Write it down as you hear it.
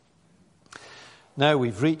Now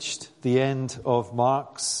we've reached the end of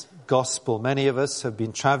Mark's Gospel. Many of us have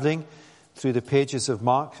been travelling through the pages of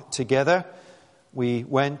Mark together. We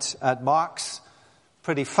went at Mark's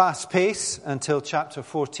pretty fast pace until chapter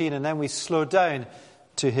 14, and then we slowed down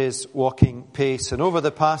to his walking pace. And over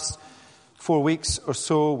the past 4 weeks or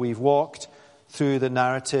so, we've walked through the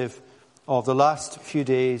narrative of the last few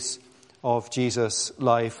days of Jesus'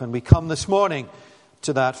 life. And we come this morning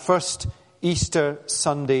to that first Easter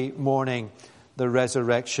Sunday morning, the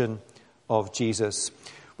resurrection of Jesus.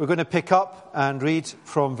 We're going to pick up and read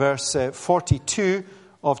from verse 42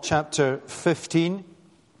 of chapter 15.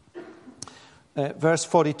 Verse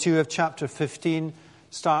 42 of chapter 15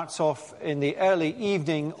 starts off in the early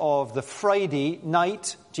evening of the Friday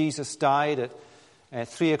night. Jesus died at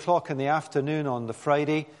 3 o'clock in the afternoon on the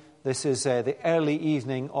Friday. This is the early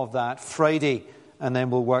evening of that Friday, and then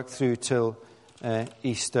we'll work through till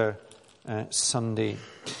Easter Sunday.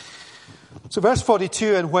 So verse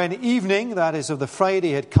 42, and when evening, that is of the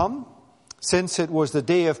Friday, had come, since it was the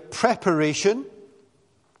day of preparation,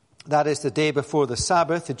 that is the day before the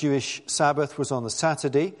Sabbath, the Jewish Sabbath was on the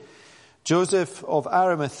Saturday, Joseph of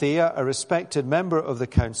Arimathea, a respected member of the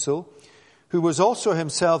council, who was also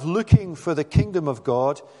himself looking for the kingdom of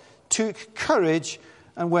God, took courage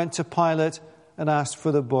and went to Pilate and asked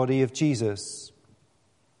for the body of Jesus.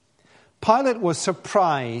 Pilate was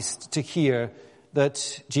surprised to hear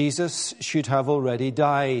that Jesus should have already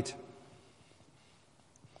died.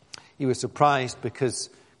 He was surprised because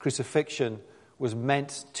crucifixion was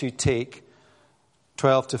meant to take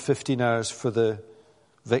 12 to 15 hours for the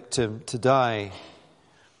victim to die.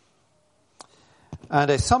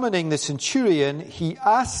 And summoning the centurion, he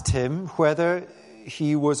asked him whether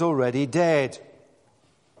he was already dead.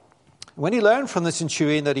 When he learned from the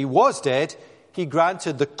centurion that he was dead, he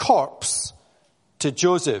granted the corpse to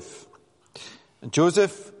Joseph. And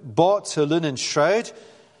Joseph bought a linen shroud,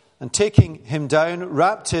 and taking him down,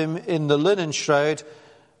 wrapped him in the linen shroud,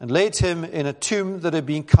 and laid him in a tomb that had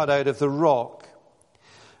been cut out of the rock.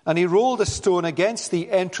 And he rolled a stone against the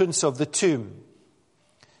entrance of the tomb.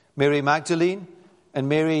 Mary Magdalene and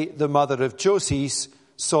Mary, the mother of Joses,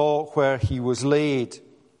 saw where he was laid.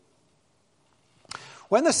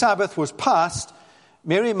 When the Sabbath was past,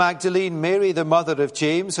 Mary Magdalene, Mary, the mother of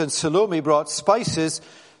James, and Salome brought spices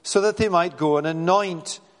so that they might go and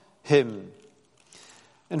anoint him.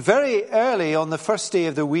 And very early on the first day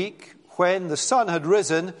of the week, when the sun had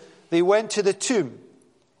risen, they went to the tomb.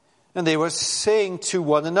 And they were saying to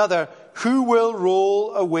one another, "Who will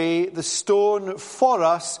roll away the stone for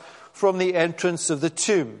us from the entrance of the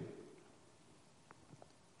tomb?"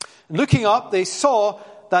 And looking up, they saw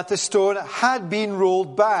that the stone had been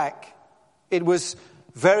rolled back. It was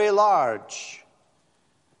very large.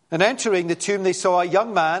 And entering the tomb, they saw a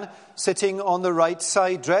young man sitting on the right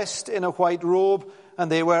side, dressed in a white robe,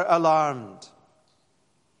 and they were alarmed.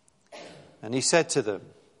 And he said to them,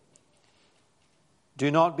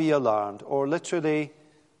 "Do not be alarmed," or literally,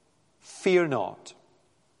 "Fear not.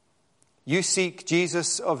 You seek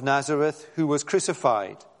Jesus of Nazareth, who was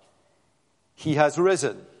crucified. He has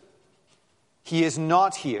risen. He is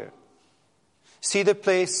not here. See the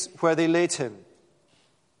place where they laid him.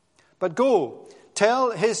 But go,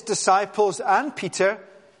 tell his disciples and Peter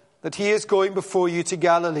that he is going before you to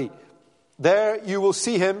Galilee. There you will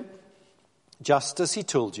see him, just as he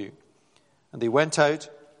told you." And they went out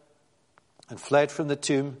and fled from the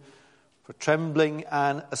tomb, for trembling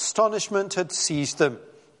and astonishment had seized them.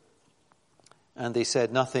 And they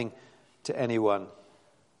said nothing to anyone,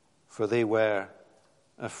 for they were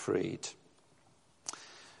afraid.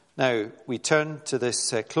 Now, we turn to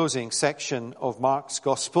this closing section of Mark's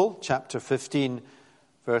Gospel, chapter 15,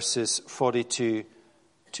 verses 42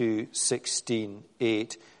 to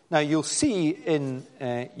 16:8. Now, you'll see in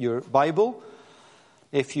your Bible,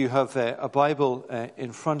 if you have a Bible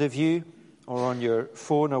in front of you or on your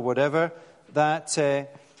phone or whatever, that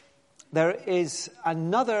there is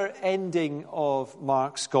another ending of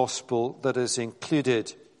Mark's Gospel that is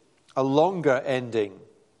included, a longer ending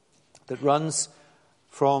that runs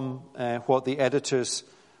from what the editors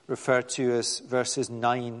refer to as verses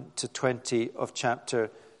 9 to 20 of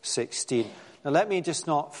chapter 16. Now let me just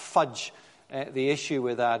not fudge the issue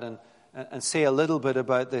with that and say a little bit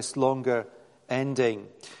about this longer ending.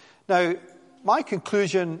 Now, my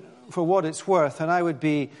conclusion, for what it's worth, and I would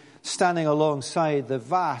be standing alongside the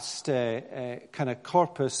vast kind of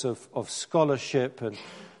corpus of scholarship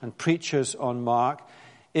and preachers on Mark,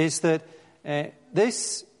 is that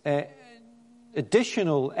this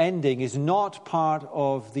additional ending is not part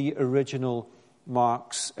of the original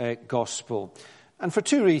Mark's Gospel. And for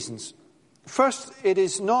two reasons. First, it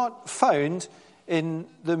is not found in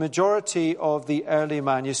the majority of the early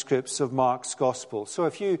manuscripts of Mark's Gospel. So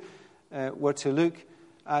if you were to look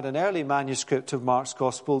at an early manuscript of Mark's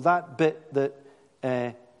Gospel, that bit that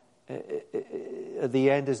at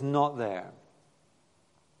the end is not there.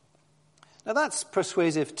 Now that's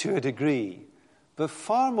persuasive to a degree, but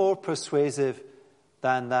far more persuasive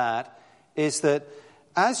than that is that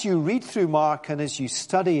as you read through Mark and as you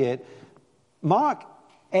study it, Mark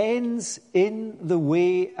ends in the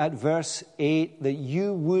way at verse 8 that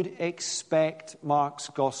you would expect Mark's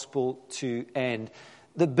Gospel to end.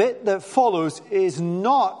 The bit that follows is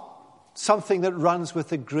not something that runs with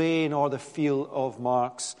the grain or the feel of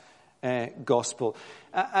Mark's Gospel.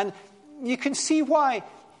 And you can see why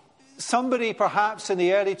somebody perhaps in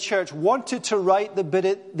the early church wanted to write the bit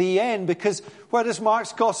at the end, because where does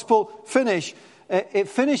Mark's Gospel finish? It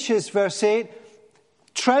finishes, verse 8,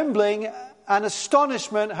 trembling and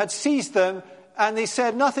astonishment had seized them, and they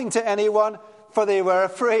said nothing to anyone, for they were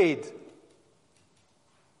afraid.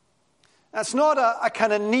 That's not a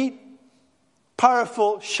kind of neat,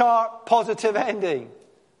 powerful, sharp, positive ending,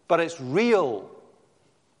 but it's real.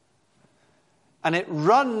 And it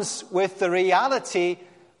runs with the reality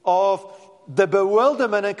of the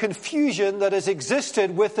bewilderment and confusion that has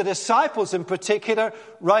existed with the disciples in particular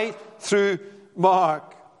right through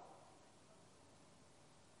Mark.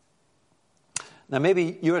 Now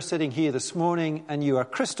maybe you are sitting here this morning and you are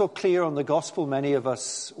crystal clear on the gospel, many of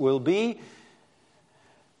us will be.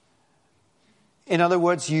 In other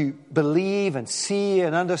words, you believe and see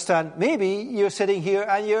and understand. Maybe you're sitting here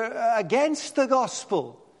and you're against the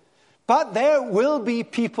gospel. But there will be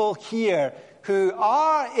people here who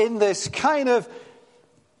are in this kind of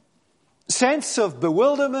sense of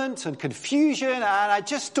bewilderment and confusion, and I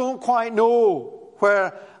just don't quite know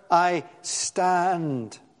where I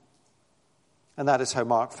stand. And that is how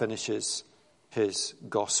Mark finishes his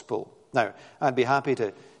gospel. Now, I'd be happy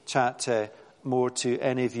to chat more to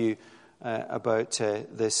any of you about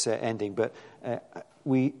this ending, but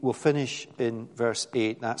we will finish in verse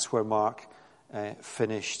 8. That's where Mark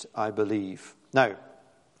finished, I believe. Now,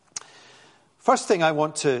 first thing I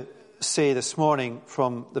want to say this morning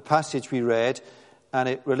from the passage we read, and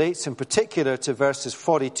it relates in particular to verses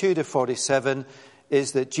 42 to 47,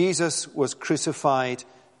 is that Jesus was crucified,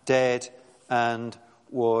 dead, and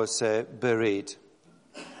was buried.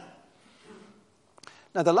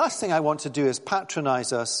 Now, the last thing I want to do is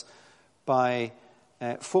patronize us by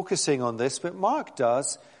focusing on this, but Mark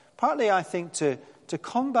does, partly, I think, to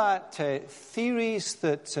combat theories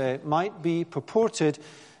that might be purported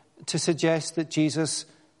to suggest that Jesus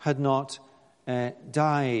had not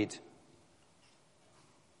died.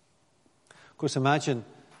 Of course, imagine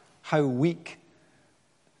how weak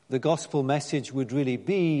the gospel message would really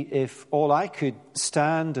be if all I could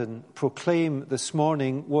stand and proclaim this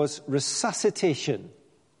morning was resuscitation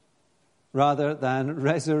rather than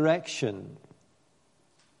resurrection.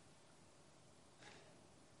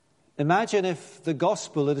 Imagine if the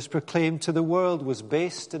gospel that is proclaimed to the world was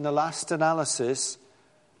based in the last analysis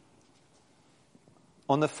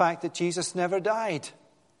on the fact that Jesus never died.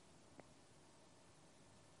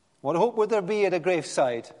 What hope would there be at a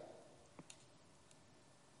graveside?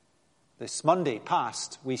 This Monday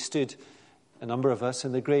past, we stood, a number of us,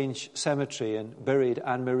 in the Grange Cemetery and buried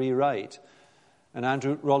Anne-Marie Wright. And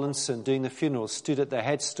Andrew Rollinson, doing the funeral, stood at the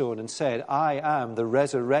headstone and said, "I am the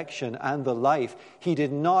resurrection and the life." He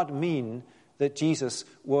did not mean that Jesus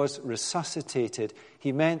was resuscitated.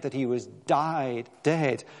 He meant that he was died,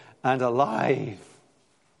 dead, and alive.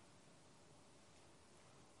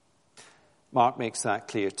 Mark makes that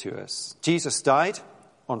clear to us. Jesus died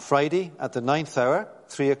on Friday at the 9th hour,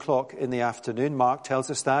 3:00 in the afternoon. Mark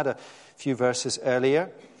tells us that a few verses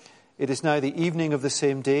earlier. It is now the evening of the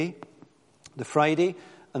same day, the Friday,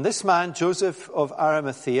 and this man, Joseph of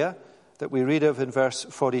Arimathea, that we read of in verse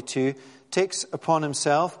 42, takes upon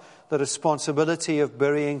himself the responsibility of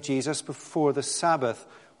burying Jesus before the Sabbath,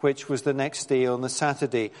 which was the next day on the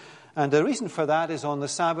Saturday. And the reason for that is on the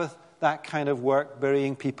Sabbath, that kind of work,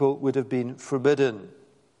 burying people, would have been forbidden.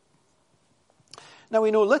 Now,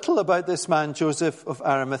 we know little about this man, Joseph of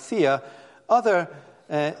Arimathea, other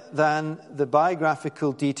than the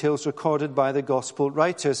biographical details recorded by the gospel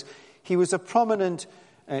writers. He was a prominent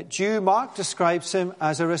Jew. Mark describes him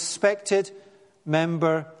as a respected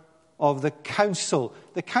member of the council.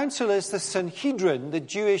 The council is the Sanhedrin, the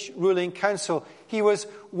Jewish ruling council. He was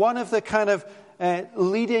one of the kind of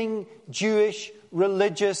leading Jewish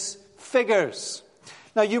religious figures.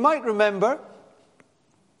 Now, you might remember,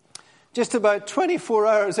 just about 24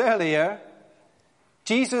 hours earlier,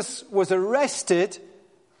 Jesus was arrested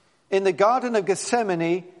in the Garden of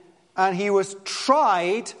Gethsemane, and he was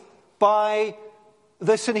tried by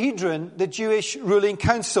the Sanhedrin, the Jewish ruling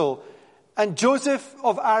council. And Joseph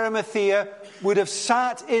of Arimathea would have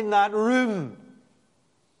sat in that room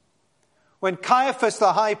when Caiaphas,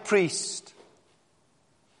 the high priest,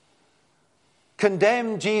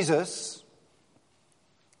 condemned Jesus,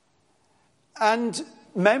 and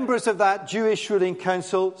members of that Jewish ruling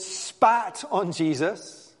council spat on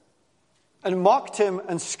Jesus and mocked him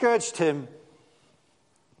and scourged him.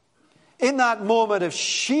 In that moment of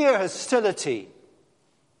sheer hostility,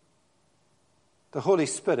 the Holy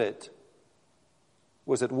Spirit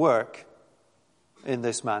was at work in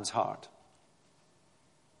this man's heart.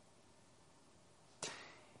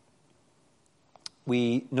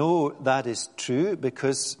 We know that is true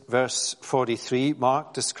because verse 43,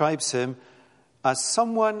 Mark describes him as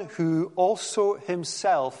someone who also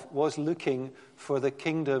himself was looking for the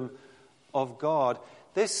kingdom of God.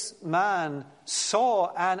 This man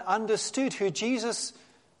saw and understood who Jesus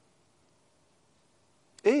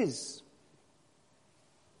is.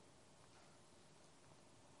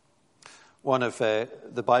 One of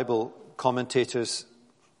the Bible commentators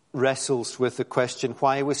wrestles with the question,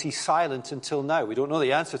 why was he silent until now? We don't know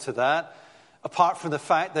the answer to that, apart from the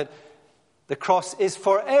fact that the cross is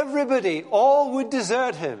for everybody. All would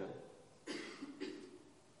desert him.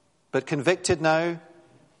 But convicted now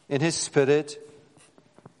in his spirit,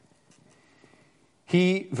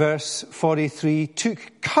 he, verse 43,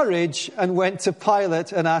 took courage and went to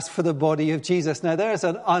Pilate and asked for the body of Jesus. Now there's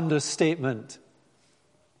an understatement.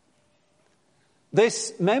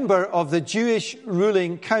 This member of the Jewish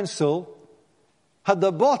ruling council had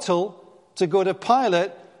the bottle to go to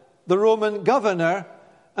Pilate, the Roman governor,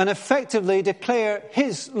 and effectively declare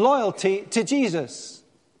his loyalty to Jesus.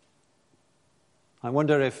 I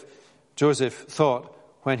wonder if Joseph thought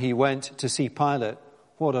when he went to see Pilate,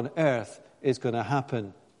 what on earth is going to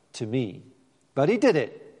happen to me? But he did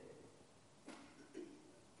it.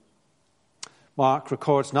 Mark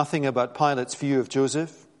records nothing about Pilate's view of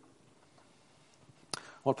Joseph.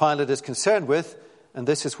 What Pilate is concerned with, and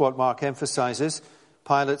this is what Mark emphasizes,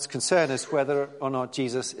 Pilate's concern is whether or not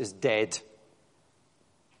Jesus is dead.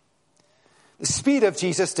 The speed of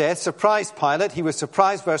Jesus' death surprised Pilate. He was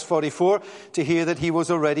surprised, verse 44, to hear that he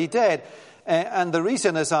was already dead. And the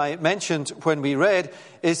reason, as I mentioned when we read,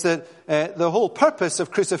 is that the whole purpose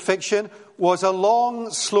of crucifixion was a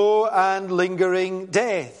long, slow, and lingering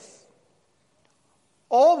death.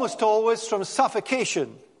 Almost always from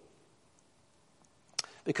suffocation.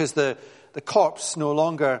 Because the corpse no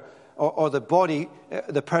longer, or the body,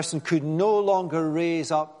 the person could no longer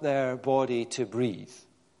raise up their body to breathe.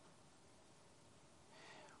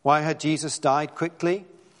 Why had Jesus died quickly?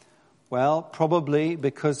 Well, probably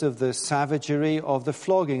because of the savagery of the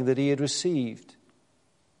flogging that he had received.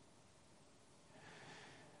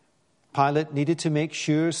 Pilate needed to make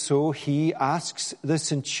sure, so he asks the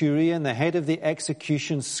centurion, the head of the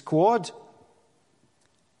execution squad,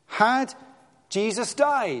 had Jesus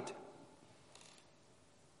died?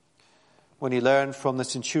 When he learned from the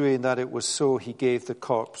centurion that it was so, he gave the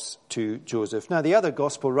corpse to Joseph. Now, the other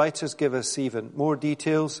gospel writers give us even more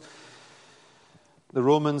details. The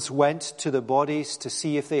Romans went to the bodies to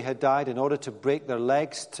see if they had died in order to break their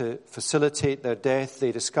legs to facilitate their death.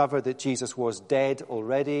 They discovered that Jesus was dead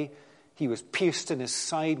already. He was pierced in his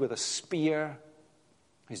side with a spear.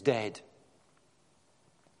 He's dead.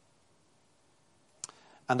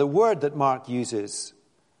 And the word that Mark uses,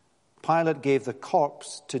 Pilate gave the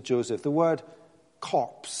corpse to Joseph. The word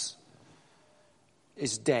corpse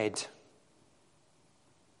is dead.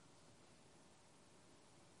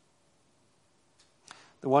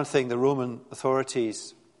 The one thing the Roman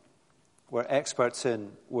authorities were experts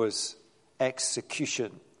in was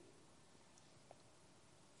execution.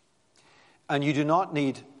 And you do not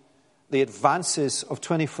need the advances of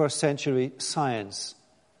 21st century science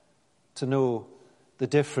to know the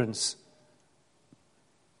difference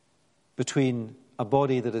between a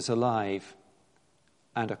body that is alive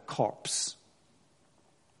and a corpse.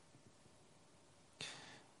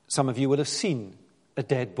 Some of you will have seen a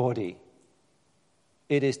dead body.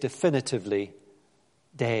 It is definitively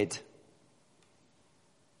dead.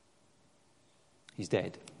 He's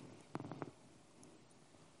dead.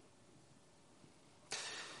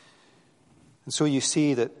 And so you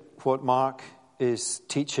see that what Mark is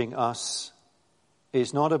teaching us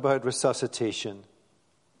is not about resuscitation,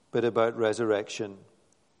 but about resurrection.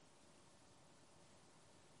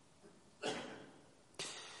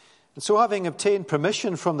 And so, having obtained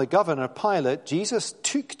permission from the governor Pilate, Jesus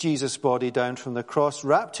took Jesus' body down from the cross,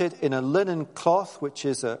 wrapped it in a linen cloth, which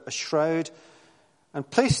is a shroud, and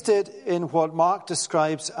placed it in what Mark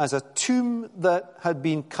describes as a tomb that had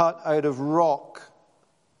been cut out of rock.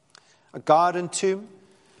 A garden tomb,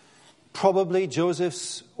 probably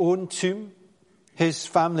Joseph's own tomb, his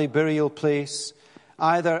family burial place,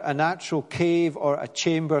 either a natural cave or a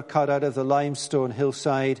chamber cut out of the limestone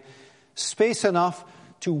hillside, space enough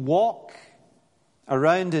to walk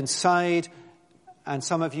around inside. And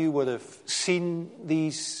some of you would have seen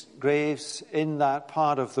these graves in that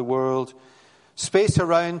part of the world. Space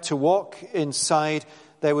around to walk inside.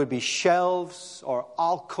 There would be shelves or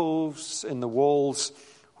alcoves in the walls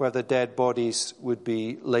where the dead bodies would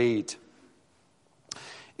be laid.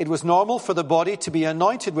 It was normal for the body to be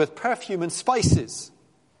anointed with perfume and spices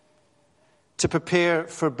to prepare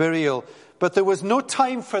for burial. But there was no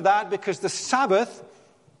time for that because the Sabbath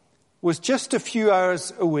was just a few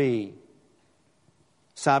hours away.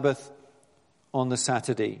 Sabbath on the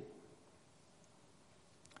Saturday.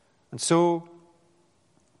 And so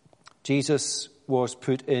Jesus was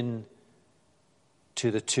put in to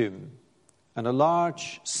the tomb. And a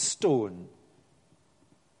large stone,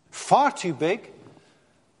 far too big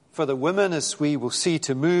for the women, as we will see,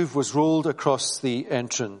 to move, was rolled across the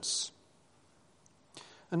entrance.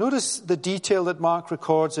 And notice the detail that Mark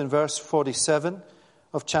records in verse 47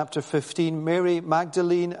 of chapter 15. Mary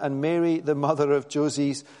Magdalene and Mary, the mother of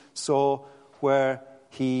Joses, saw where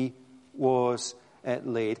he was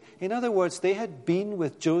laid. In other words, they had been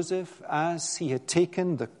with Joseph as he had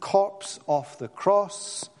taken the corpse off the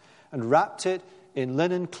cross and wrapped it in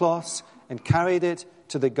linen cloths and carried it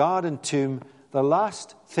to the garden tomb. The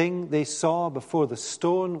last thing they saw before the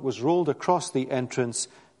stone was rolled across the entrance,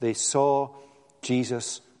 they saw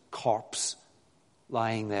Jesus' corpse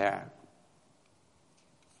lying there.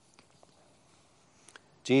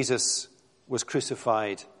 Jesus was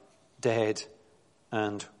crucified, dead,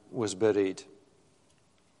 and was buried.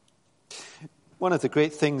 One of the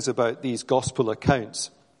great things about these gospel accounts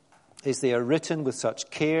is they are written with such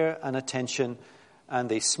care and attention, and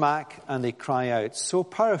they smack and they cry out so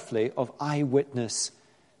powerfully of eyewitness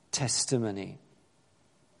testimony.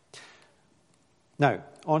 Now,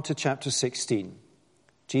 on to chapter 16.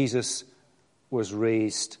 Jesus was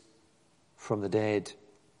raised from the dead.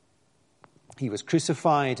 He was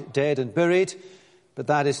crucified, dead, and buried, but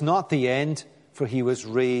that is not the end, for he was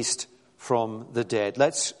raised from the dead.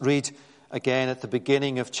 Let's read again at the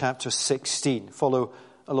beginning of chapter 16. Follow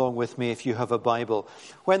along with me if you have a Bible.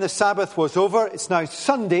 When the Sabbath was over, it's now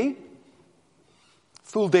Sunday,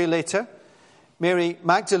 full day later, Mary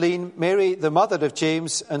Magdalene, Mary the mother of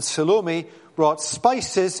James, and Salome brought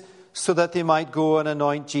spices so that they might go and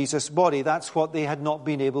anoint Jesus' body. That's what they had not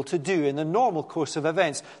been able to do in the normal course of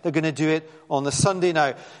events. They're going to do it on the Sunday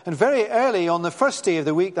now. And very early on the first day of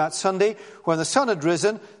the week, that Sunday, when the sun had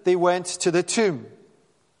risen, they went to the tomb.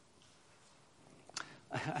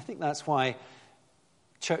 I think that's why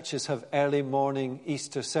churches have early morning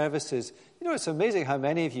Easter services. You know, it's amazing how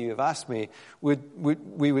many of you have asked me,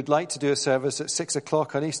 we would like to do a service at 6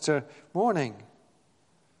 o'clock on Easter morning.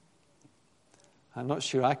 I'm not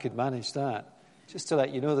sure I could manage that. Just to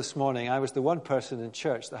let you know, this morning, I was the one person in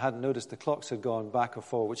church that hadn't noticed the clocks had gone back or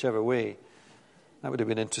forward, whichever way. That would have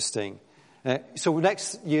been interesting. So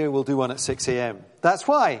next year we'll do one at 6 a.m. That's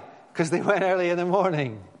why, because they went early in the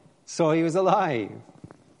morning. So he was alive.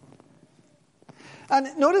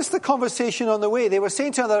 And notice the conversation on the way. They were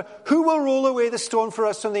saying to each other, who will roll away the stone for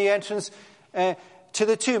us from the entrance to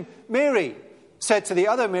the tomb? Mary said to the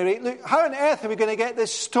other Mary, look, how on earth are we going to get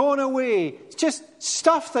this stone away? It's just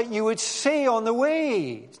stuff that you would say on the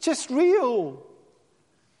way. It's just real.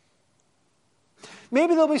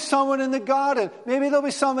 Maybe there'll be someone in the garden. Maybe there'll be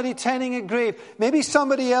somebody tending a grave. Maybe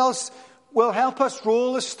somebody else will help us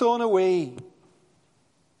roll the stone away.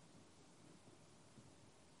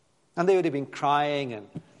 And they would have been crying and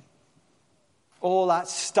all that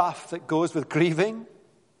stuff that goes with grieving.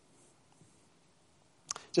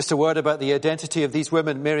 Just a word about the identity of these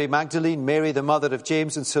women. Mary Magdalene, Mary the mother of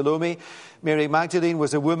James and Salome. Mary Magdalene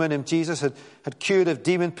was a woman whom Jesus had cured of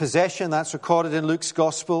demon possession. That's recorded in Luke's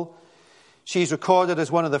gospel. She's recorded as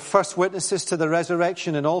one of the first witnesses to the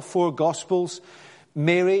resurrection in all four gospels.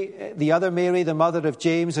 Mary, the other Mary, the mother of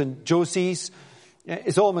James and Joses,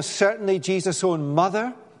 is almost certainly Jesus' own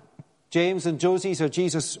mother. James and Joses are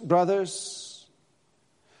Jesus' brothers.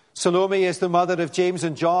 Salome is the mother of James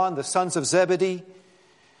and John, the sons of Zebedee.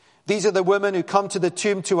 These are the women who come to the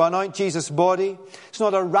tomb to anoint Jesus' body. It's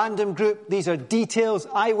not a random group. These are details,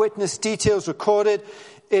 eyewitness details recorded.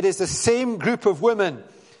 It is the same group of women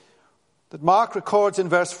that Mark records in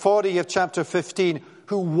verse 40 of chapter 15,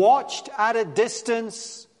 who watched at a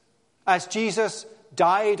distance as Jesus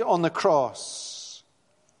died on the cross.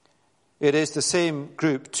 It is the same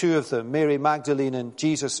group, two of them, Mary Magdalene and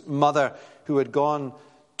Jesus' mother, who had gone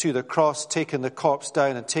to the cross, taken the corpse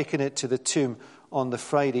down and taken it to the tomb on the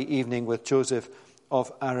Friday evening with Joseph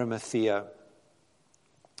of Arimathea.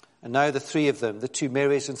 And now the three of them, the two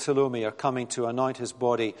Marys and Salome, are coming to anoint his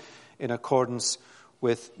body in accordance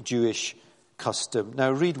with Jewish custom.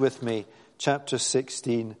 Now read with me chapter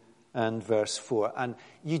 16 and verse 4. And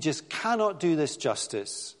you just cannot do this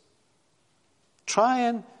justice. Try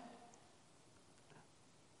and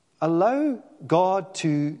allow God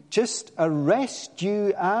to just arrest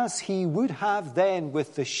you as he would have then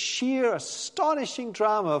with the sheer astonishing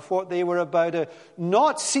drama of what they were about to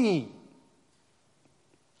not see.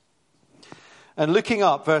 And looking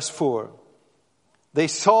up, verse 4, they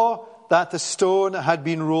saw that the stone had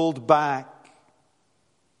been rolled back.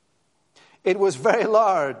 It was very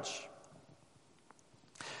large.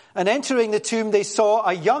 And entering the tomb, they saw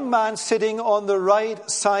a young man sitting on the right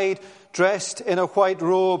side, dressed in a white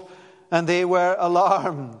robe, and they were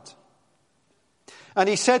alarmed. And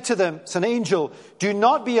he said to them, it's an angel, "Do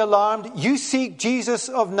not be alarmed. You seek Jesus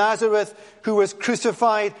of Nazareth, who was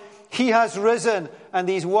crucified. He has risen." And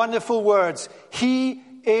these wonderful words, "He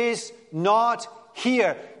is not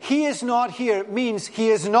here." He is not here means he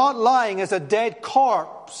is not lying as a dead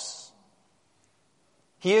corpse.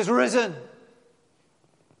 He is risen.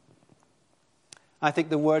 I think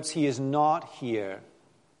the words "he is not here"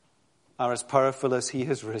 are as powerful as "he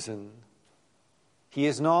has risen." He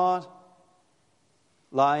is not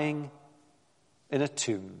lying in a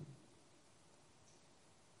tomb.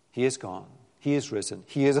 He is gone. He is risen.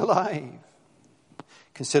 He is alive.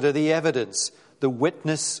 Consider the evidence, the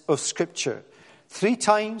witness of Scripture. 3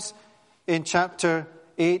 times in chapter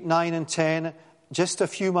 8, 9, and 10, just a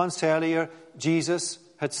few months earlier, Jesus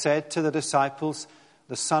had said to the disciples,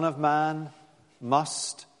 "The Son of Man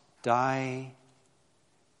must die,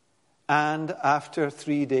 and after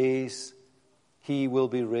 3 days he will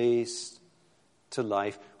be raised to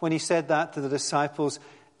life." When he said that to the disciples,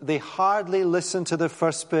 they hardly listened to the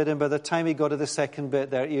first bit, and by the time he got to the second bit,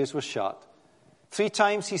 their ears were shut. 3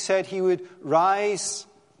 times he said he would rise.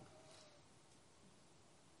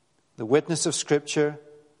 The witness of Scripture,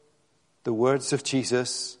 the words of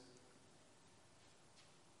Jesus,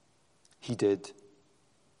 he did.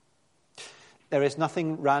 There is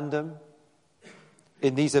nothing random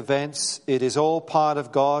in these events. It is all part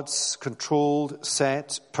of God's controlled,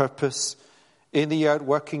 set purpose in the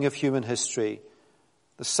outworking of human history.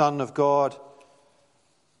 The Son of God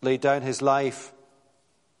laid down his life,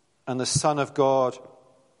 and the Son of God,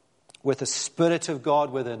 with the Spirit of God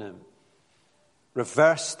within him,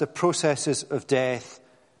 reversed the processes of death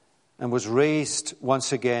and was raised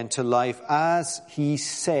once again to life as he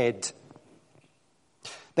said.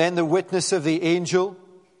 Then the witness of the angel.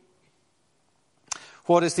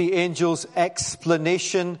 What is the angel's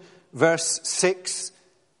explanation? Verse 6.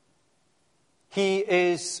 He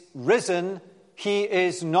is risen. He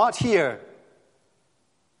is not here.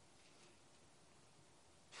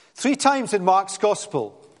 3 times in Mark's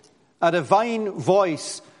Gospel, a divine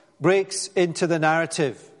voice breaks into the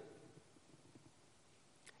narrative.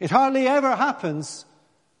 It hardly ever happens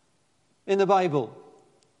in the Bible.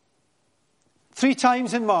 3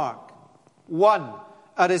 times in Mark. 1,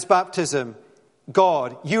 at his baptism.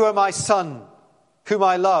 God, you are my Son, whom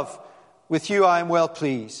I love. With you I am well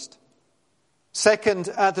pleased.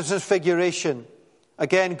 2nd, at the Transfiguration.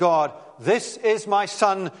 Again, God, this is my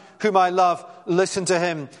Son, whom I love. Listen to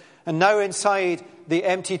him. And now inside the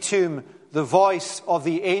empty tomb, the voice of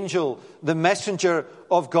the angel, the messenger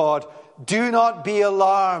of God. Do not be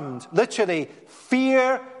alarmed. Literally,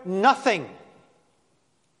 fear nothing.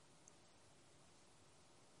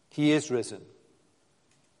 He is risen.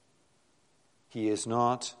 He is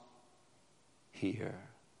not here.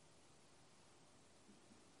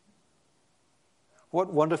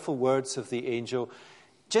 What wonderful words of the angel.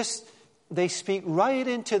 They speak right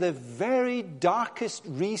into the very darkest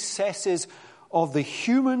recesses of the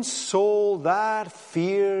human soul that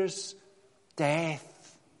fears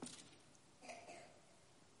death.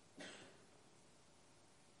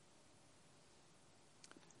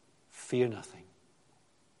 Fear nothing.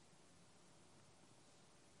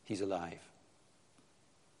 He's alive.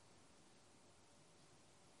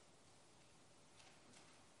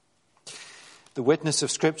 The witness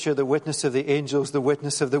of Scripture, the witness of the angels, the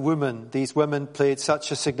witness of the woman. These women played such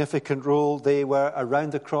a significant role. They were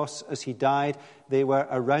around the cross as he died. They were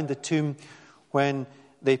around the tomb when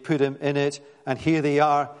they put him in it. And here they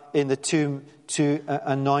are in the tomb to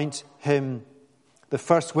anoint him. The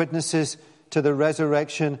first witnesses to the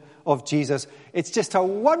resurrection of Jesus. It's just a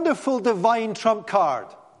wonderful divine trump card.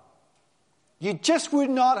 You just would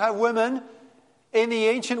not have women in the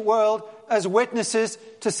ancient world as witnesses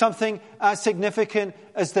to something as significant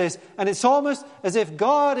as this. And it's almost as if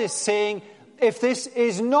God is saying, if this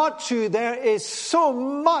is not true, there is so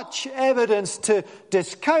much evidence to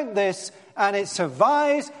discount this, and it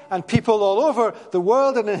survives, and people all over the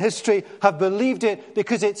world and in history have believed it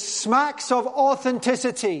because it smacks of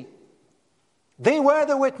authenticity. They were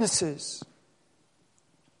the witnesses.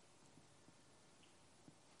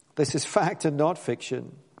 This is fact and not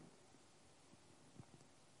fiction.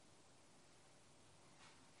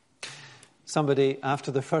 Somebody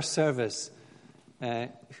after the first service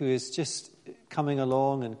who is just coming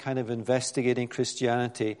along and kind of investigating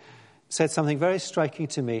Christianity said something very striking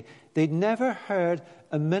to me. They'd never heard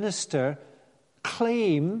a minister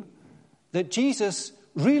claim that Jesus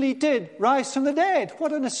really did rise from the dead.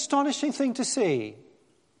 What an astonishing thing to say.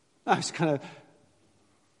 I was kind of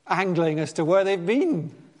angling as to where they've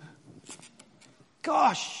been.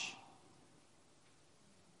 Gosh.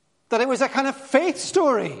 That it was a kind of faith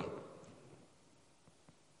story.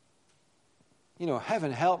 You know,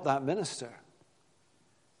 heaven help that minister.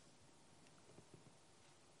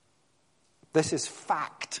 This is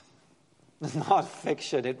fact, not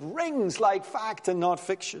fiction. It rings like fact and not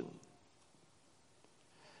fiction.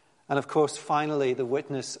 And of course, finally, the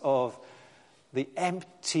witness of the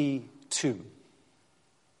empty tomb.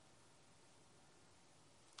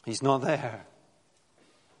 He's not there.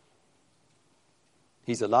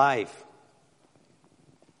 He's alive.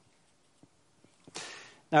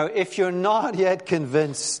 Now, if you're not yet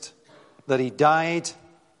convinced that he died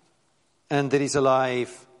and that he's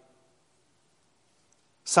alive,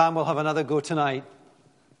 Sam will have another go tonight.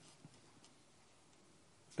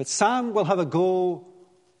 But Sam will have a go,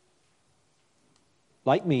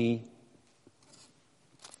 like me,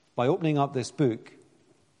 by opening up this book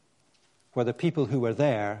where the people who were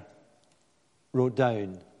there wrote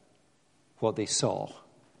down what they saw.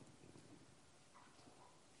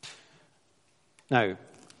 Now,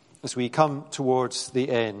 as we come towards the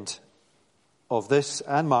end of this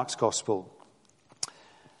and Mark's Gospel,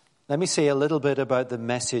 let me say a little bit about the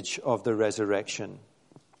message of the resurrection.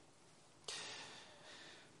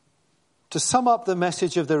 To sum up the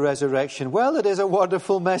message of the resurrection, well, it is a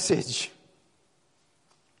wonderful message.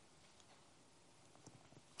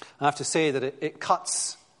 I have to say that it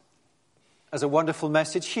cuts as a wonderful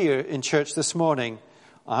message here in church this morning.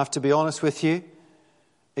 I have to be honest with you.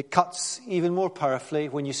 It cuts even more powerfully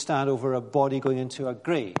when you stand over a body going into a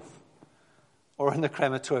grave or in the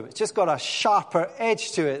crematorium. It's just got a sharper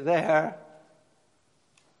edge to it there.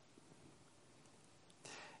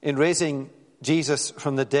 In raising Jesus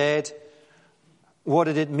from the dead, what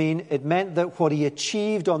did it mean? It meant that what he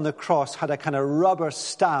achieved on the cross had a kind of rubber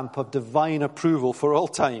stamp of divine approval for all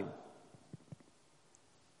time.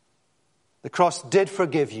 The cross did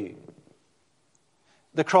forgive you.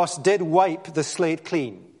 The cross did wipe the slate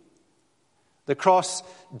clean. The cross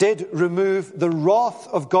did remove the wrath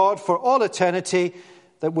of God for all eternity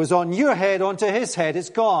that was on your head onto his head. It's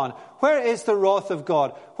gone. Where is the wrath of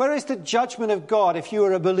God? Where is the judgment of God, if you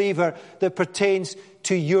are a believer, that pertains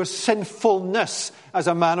to your sinfulness as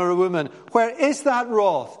a man or a woman? Where is that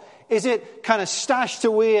wrath? Is it kind of stashed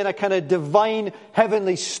away in a kind of divine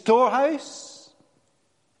heavenly storehouse?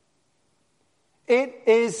 It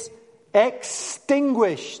is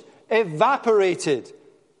extinguished, evaporated.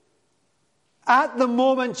 At the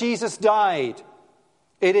moment Jesus died,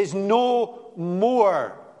 it is no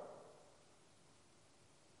more.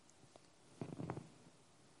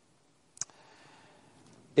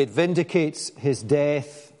 It vindicates his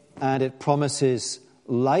death and it promises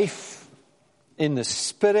life in the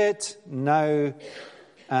Spirit now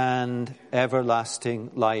and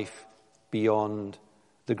everlasting life beyond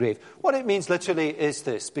the grave. What it means literally is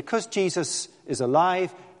this: because Jesus is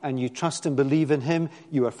alive and you trust and believe in him,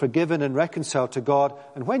 you are forgiven and reconciled to God,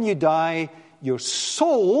 and when you die, your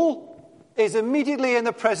soul is immediately in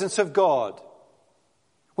the presence of God.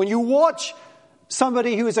 When you watch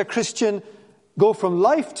somebody who is a Christian go from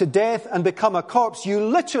life to death and become a corpse, you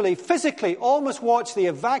literally, physically, almost watch the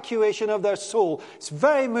evacuation of their soul. It's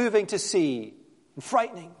very moving to see and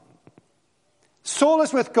frightening. Soul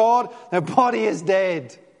is with God, their body is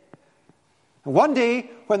dead. And one day,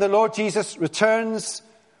 when the Lord Jesus returns,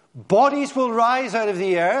 bodies will rise out of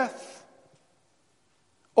the earth,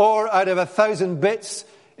 or out of 1,000 bits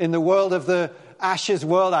in the world of the ashes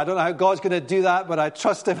world. I don't know how God's going to do that, but I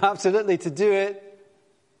trust him absolutely to do it.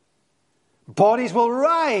 Bodies will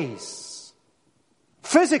rise,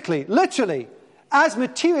 physically, literally, as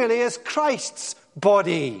materially as Christ's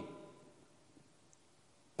body.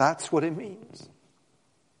 That's what it means.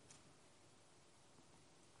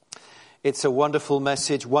 It's a wonderful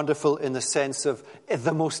message, wonderful in the sense of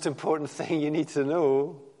the most important thing you need to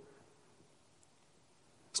know.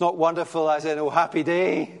 It's not wonderful as in, oh, happy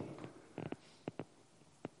day.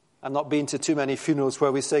 I've not been to too many funerals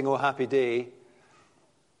where we sing, "Oh, happy day."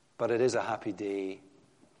 But it is a happy day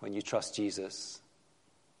when you trust Jesus.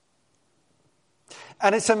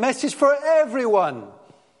 And it's a message for everyone.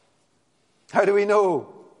 How do we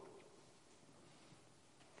know?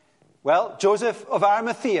 Well, Joseph of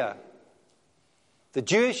Arimathea, the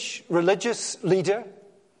Jewish religious leader,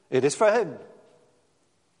 it is for him.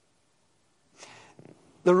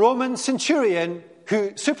 The Roman centurion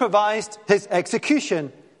who supervised his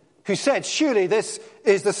execution, who said, "Surely this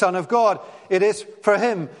is the Son of God," it is for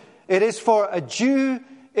him. It is for a Jew,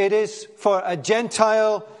 it is for a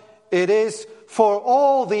Gentile, it is for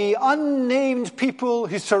all the unnamed people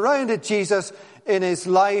who surrounded Jesus in his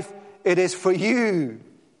life. It is for you,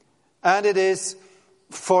 and it is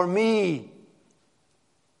for me.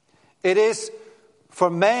 It is for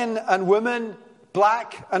men and women,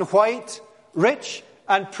 black and white, rich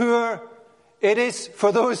and poor. It is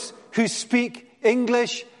for those who speak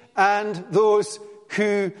English and those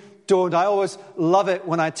who don't. I always love it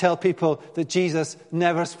when I tell people that Jesus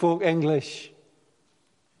never spoke English.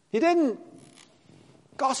 He didn't.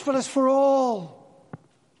 Gospel is for all.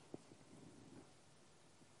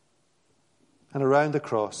 And around the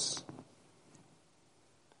cross,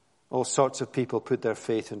 all sorts of people put their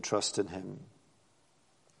faith and trust in him.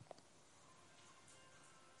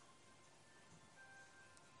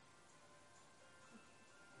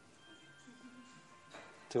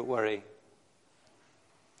 Don't worry.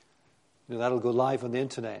 That'll go live on the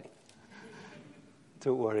internet.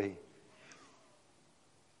 Don't worry.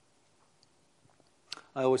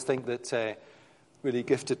 I always think that really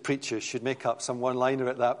gifted preachers should make up some one-liner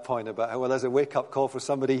at that point about how, well, there's a wake-up call for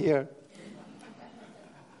somebody here.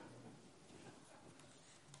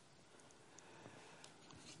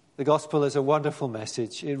 The gospel is a wonderful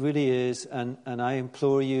message. It really is. And I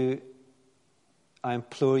implore you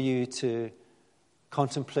to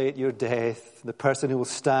contemplate your death. The person who will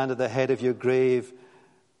stand at the head of your grave,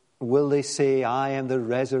 will they say, "I am the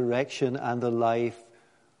resurrection and the life"?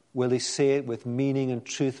 Will they say it with meaning and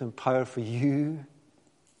truth and power for you?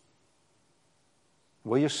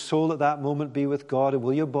 Will your soul at that moment be with God, and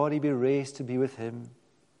will your body be raised to be with him?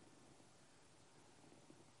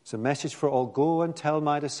 It's a message for all. Go and tell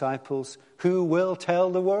my disciples, who will tell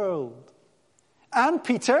the world. And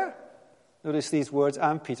Peter, notice these words,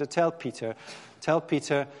 and Peter, tell Peter,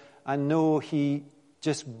 I know he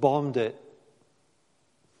just bombed it.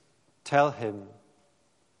 Tell him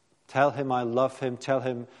I love him. Tell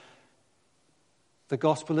him the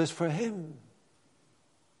gospel is for him.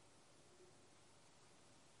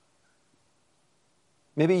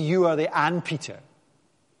 Maybe you are the and Peter,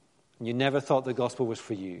 and you never thought the gospel was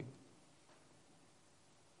for you.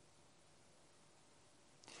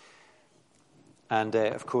 And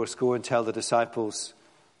of course, go and tell the disciples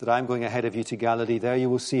that I'm going ahead of you to Galilee. There you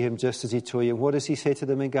will see him just as he told you. And what does he say to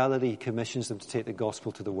them in Galilee? He commissions them to take the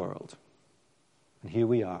gospel to the world. And here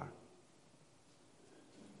we are.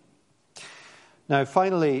 Now,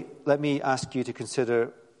 finally, let me ask you to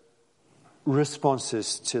consider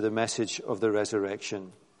responses to the message of the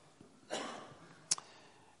resurrection.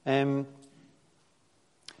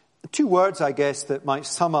 Two words, I guess, that might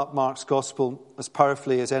sum up Mark's gospel as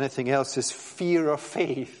powerfully as anything else is fear or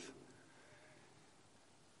faith.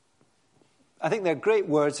 I think they're great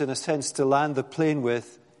words in a sense to land the plane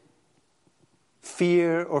with.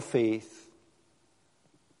 Fear or faith.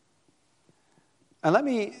 And let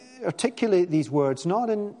me articulate these words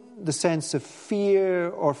not in the sense of fear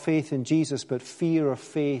or faith in Jesus, but fear or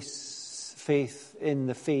faith in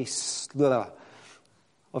the face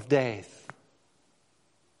of death.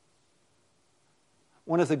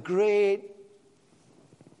 One of the great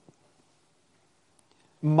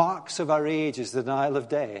marks of our age is the denial of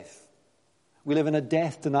death. We live in a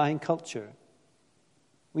death-denying culture.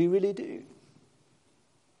 We really do.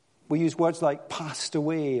 We use words like passed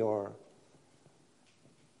away or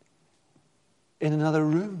in another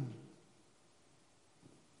room.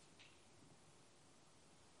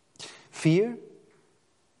 Fear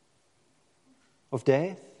of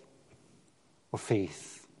death or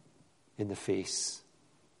faith in the face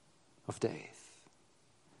of death.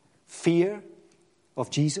 Fear of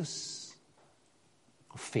Jesus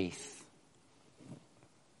or faith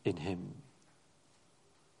in him.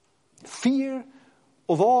 Fear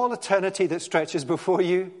of all eternity that stretches before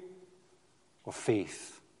you, or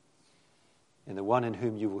faith in the one in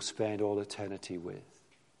whom you will spend all eternity with.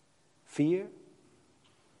 Fear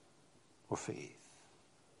or faith.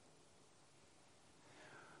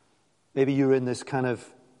 Maybe you're in this kind of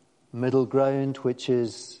middle ground, which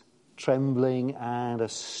is trembling and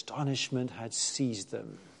astonishment had seized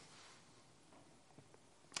them.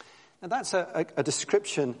 And that's a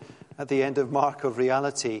description at the end of Mark of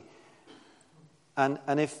reality. And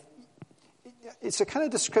if it's a kind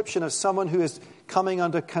of description of someone who is coming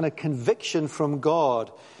under kind of conviction from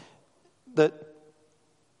God that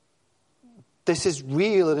this is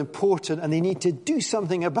real and important and they need to do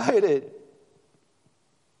something about it.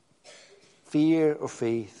 Fear or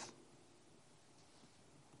faith.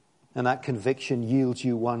 And that conviction yields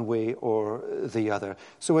you one way or the other.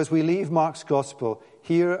 So as we leave Mark's gospel,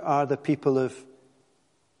 here are the people of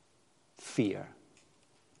fear.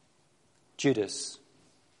 Judas,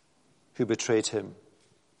 who betrayed him.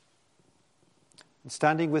 And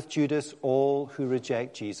standing with Judas, all who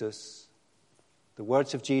reject Jesus. The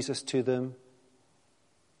words of Jesus to them,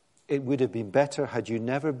 it would have been better had you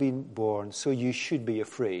never been born, so you should be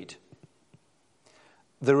afraid.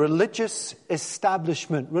 The religious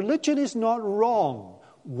establishment. Religion is not wrong.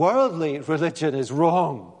 Worldly religion is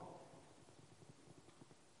wrong.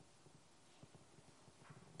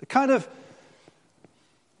 The kind of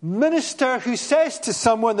minister who says to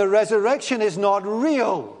someone the resurrection is not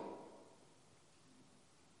real,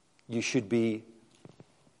 you should be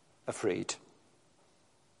afraid.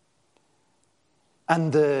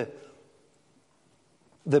 And the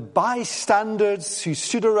bystanders who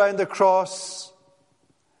stood around the cross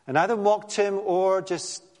and either mocked him or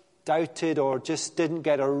just doubted or just didn't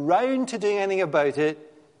get around to doing anything about it,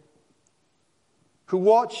 who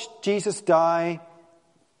watched Jesus die,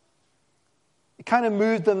 it kind of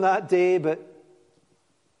moved them that day, but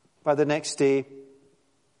by the next day.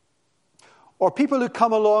 Or people who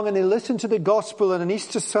come along and they listen to the gospel in an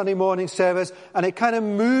Easter Sunday morning service and it kind of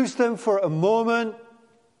moves them for a moment.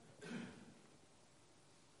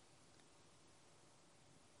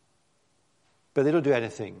 But they don't do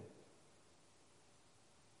anything.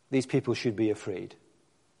 These people should be afraid.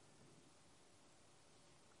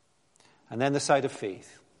 And then the side of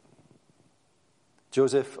faith.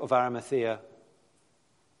 Joseph of Arimathea,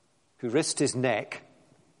 who risked his neck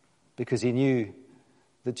because he knew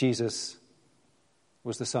that Jesus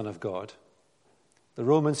was the Son of God. The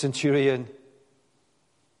Roman centurion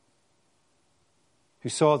who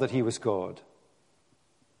saw that he was God.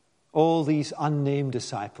 All these unnamed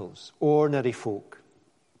disciples, ordinary folk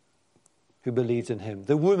who believed in him.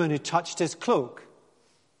 The woman who touched his cloak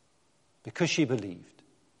because she believed.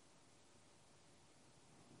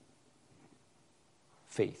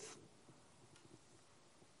 Faith.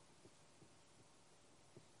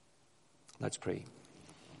 Let's pray.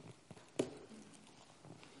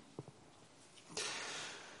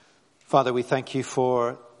 Father, we thank you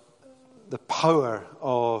for the power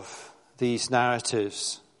of these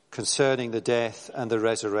narratives concerning the death and the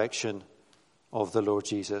resurrection of the Lord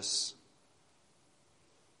Jesus.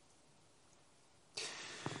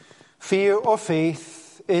 Fear or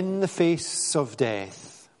faith in the face of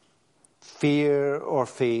death. Fear or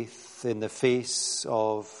faith in the face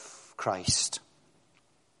of Christ.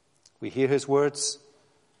 We hear his words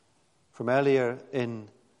from earlier in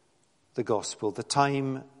the gospel. The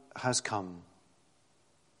time has come.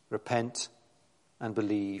 Repent and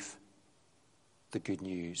believe the good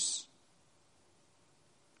news.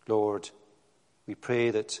 Lord, we pray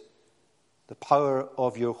that the power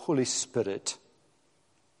of your Holy Spirit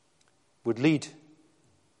would lead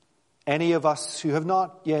any of us who have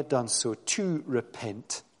not yet done so to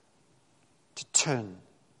repent, to turn,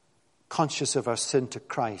 conscious of our sin, to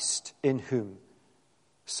Christ, in whom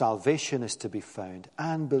salvation is to be found,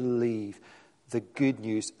 and believe the good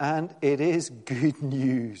news. And it is good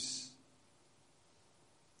news.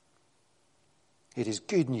 It is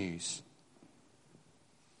good news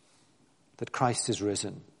that Christ is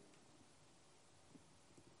risen.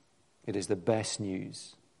 It is the best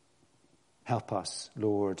news. Help us,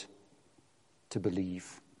 Lord, to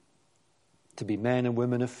believe, to be men and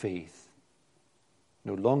women of faith,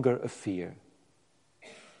 no longer of fear,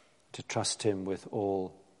 to trust him with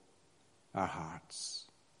all our hearts.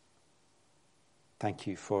 Thank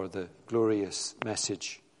you for the glorious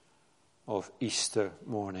message of Easter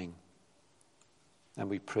morning. And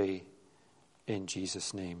we pray in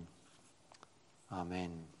Jesus' name.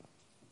 Amen.